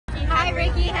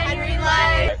Ricky Henry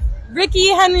Live. Ricky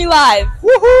Henry Live.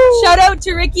 Woohoo! Shout out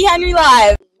to Ricky Henry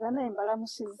Live. Bana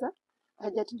embalamusiza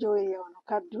Hajjat Joweria wano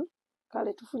Kaddu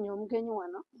kale tufunye omugenyi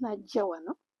wano najja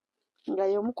wano nga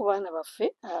y'omu ku baana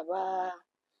baffe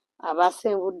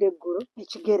abasenvudde eggulo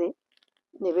ekigere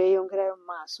ne beeyongerayo mu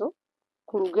maaso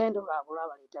ku lugendo lwabwe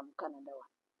lwabaleeta mu Canada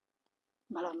wano.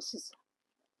 Mbalamusiza.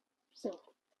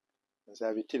 Nze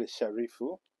Abitire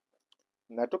Sharifu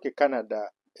natuuka e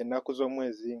Canada ennaku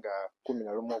z'omwezi nga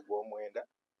 11 ogw'omwenda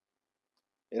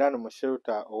era no mu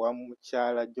shelter owa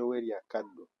mukyala Joweria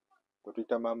Kaddu gwe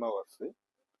tuyita maama waffe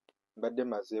mbadde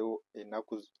mazeewo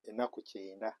ennaku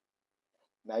 9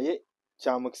 naye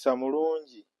kyamukisa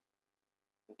mulungi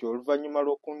nti oluvannyuma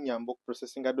lw'okunnyamba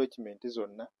okuprocessinga documenti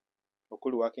zonna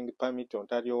okuli working permit,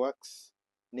 Ontario Works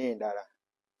n'endala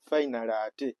final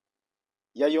ate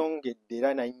yayongedde era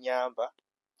n'annyamba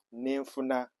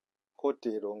n'enfuna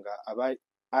hotelo nga aba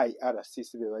IRCC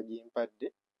be bagimpadde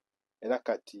era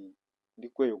kati ndi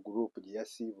kweyo group gye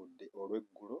yasiibudde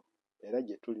olw'eggulo era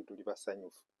gye tuli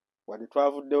basanyufu wadde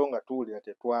twavuddewo nga tuwulira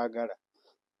tetwagala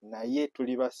naye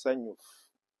tuli basanyufu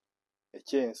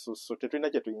ekyensusso tetulina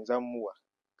kye tuyinza mmuwa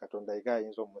Katonda yekka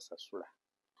ayinza omusasula.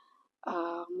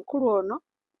 Mukulu ono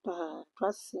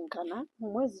twasisinkana mu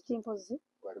mwezi kimpozi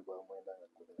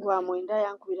gwa mwenda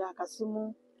yankubira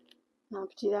akasimu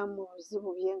nampitira mu bizibu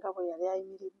bye nga bwe yali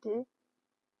ayimiridde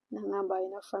nangamba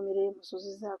alina famire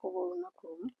emusuzizaako bw'olunaku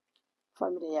lumu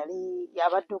famire yali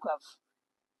yabaddugavu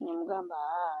nemugamba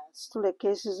situle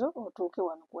keesi zo otuuke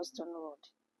wano ku Western Road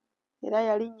era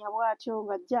yalinnya bw'atyo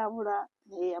nga jjaabula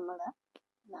naye yamala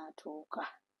n'atuuka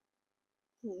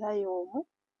era y'omu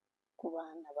ku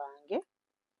baana bange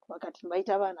wakati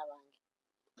mbayita abaana bange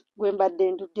gwe mbadde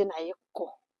ndudde nayekko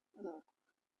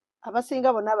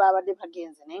abasinga bonna baabadde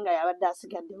bagenze naye nga yabadde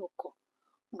asigaddewokko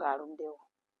ng'aluddewo.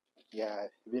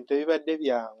 Ebintu ebibadde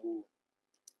byangu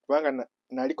kubanga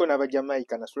naliko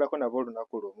n'Abajamaika nasulako nabo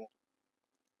olunaku lumu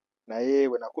naye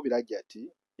bwe nakubira Hajjat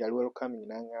yali welcoming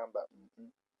n'aŋŋamba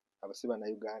abasiba na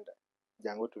Uganda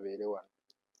jangu tubeere wano.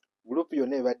 Gurupu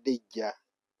yonna ebadde ejja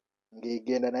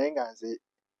ng'egenda naye nga nze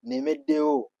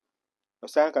nemeddewo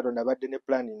osanga Katonda abadde ne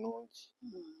pulaani nnungi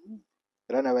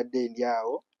era nabadde ndi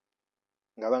awo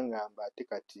nga baŋŋamba ate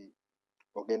kati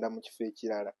ogenda mu kifo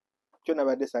ekirala kyo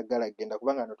nabadde saggala kgenda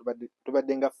kubanga no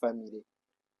tubadde nga famire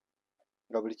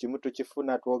nga buli kimu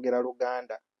tukifuna twogera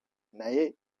Luganda naye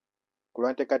ku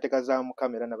lwanteekateeka za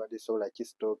Mukama era nabadde sobola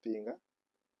kisitoopinga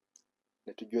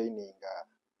ne tujoyininga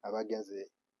abagenze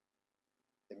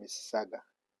emissaga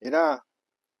era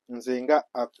nze nga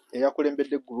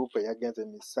eyakulembedde gurupu eyagenze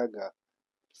emissaga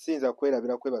siyinza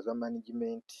kwerabira kwebaza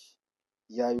management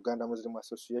ya Uganda Muslim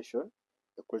Association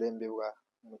ekulembebwa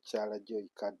mukyala Joy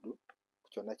Kaddu ku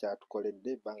kyonna kyatukoledde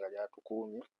ebbanga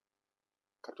lyatukuumye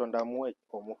Katonda amuwe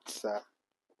omukisa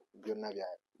byonna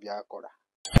byakola.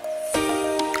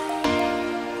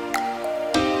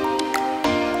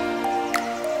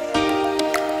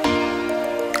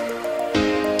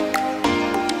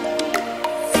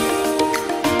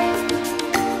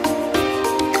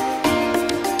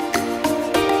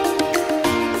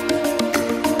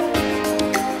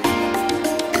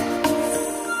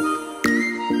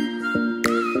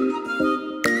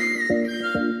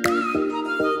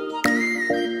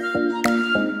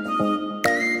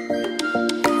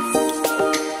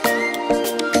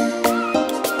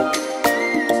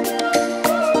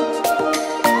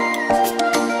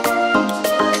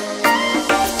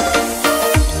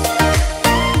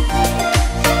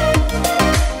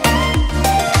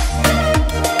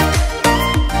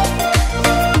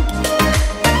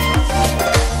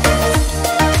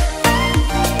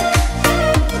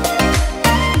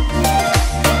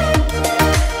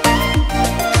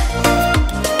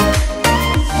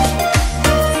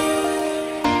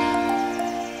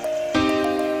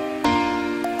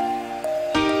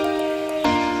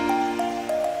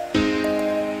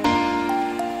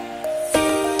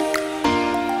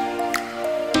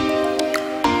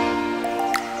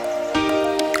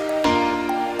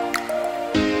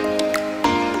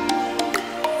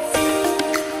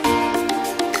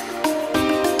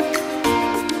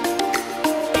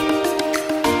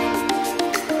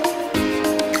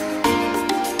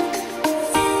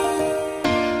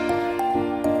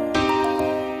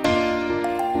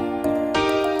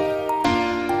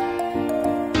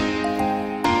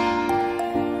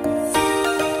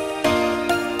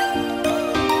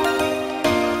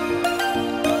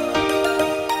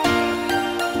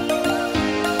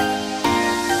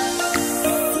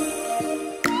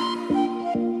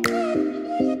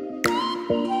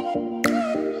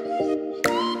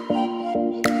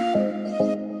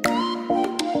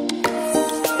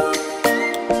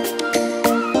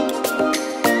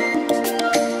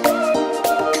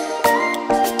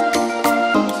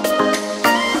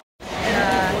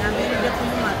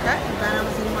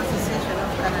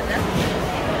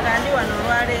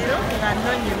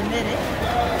 emmere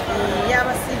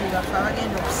ey'abasiibi baffe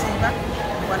abagenda okusiiba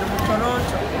wano mu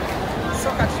Toronto. So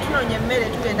kati tunoonya emmere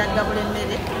tugenda kugabula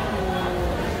emmere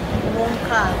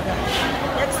Olwomukaaga.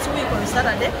 Next week on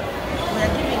Saturday we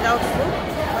are giving out food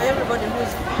for everybody who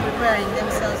is preparing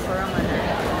themselves for Ramadan.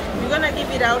 We're gonna give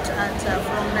it out at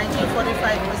from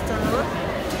 1945 Western Road.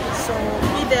 So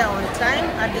be there on time.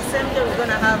 At the same day we're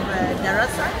gonna have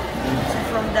Darasa. So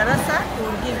from Darasa we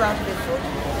will give out the food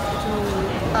to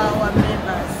our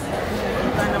members in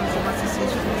Uganda Muslim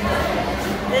Association.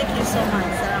 Thank you so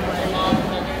much.